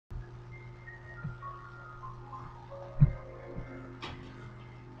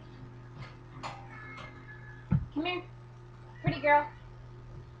Pretty girl.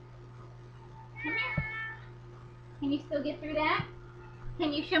 Come here. Can you still get through that?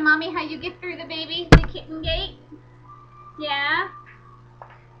 Can you show mommy how you get through the kitten gate? Yeah?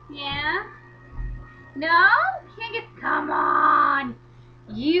 Yeah? No? Can't get, come on.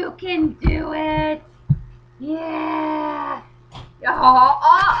 You can do it. Yeah. Oh,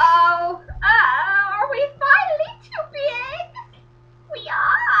 uh-oh. Uh-oh. Are we finally too big? We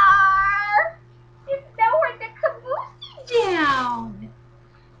are. It's lowered the caboose down.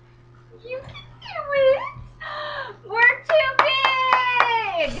 You can do it. We're too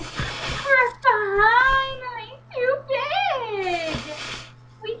big. We're finally too big.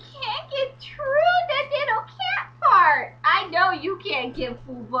 We can't get through the little cat part. I know you can't get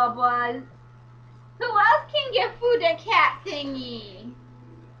food, Bubba's. Who else can get through the cat thingy?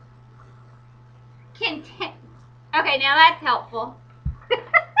 Okay, now that's helpful.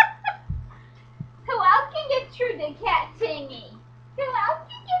 Who else can get through the cat thingy? Who else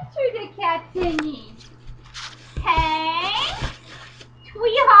can get through the cat thingy? Hey,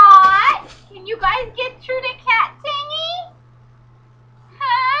 sweetheart, can you guys get through the cat thingy?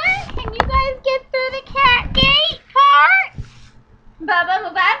 Huh? Can you guys get through the cat gate part? Bubba,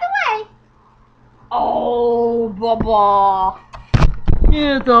 move out of the way. Oh, Bubba.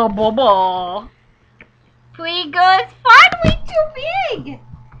 It's a Bubba. We goes finally too big.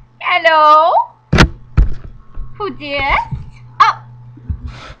 Hello? Who this? Oh,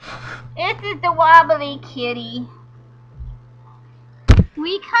 this is the wobbly kitty.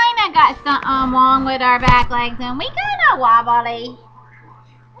 We kind of got something wrong with our back legs and we kind of wobbly.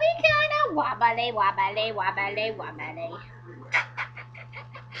 We kind of wobbly, wobbly, wobbly, wobbly.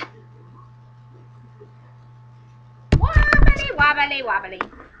 Wobbly, wobbly, wobbly.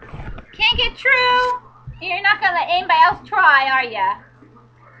 Can't get through. You're not going to let anybody else try, are ya?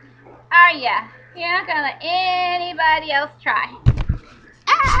 Are ya? You're not going to let anybody else try.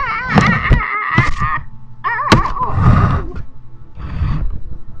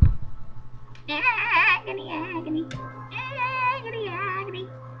 Agony, agony. Agony, agony.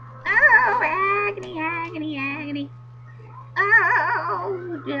 Oh, agony, agony, agony.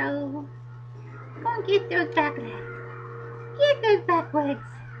 Oh, no. Go and get those back legs. Get those back legs.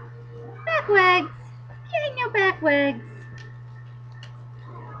 Back legs. Get your back legs.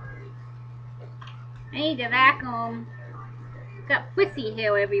 I need to vacuum. Got pussy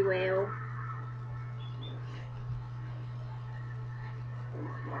hair everywhere.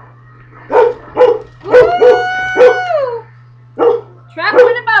 Woo! Truck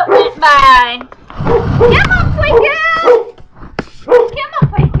with a boat went by. Come on, quicker!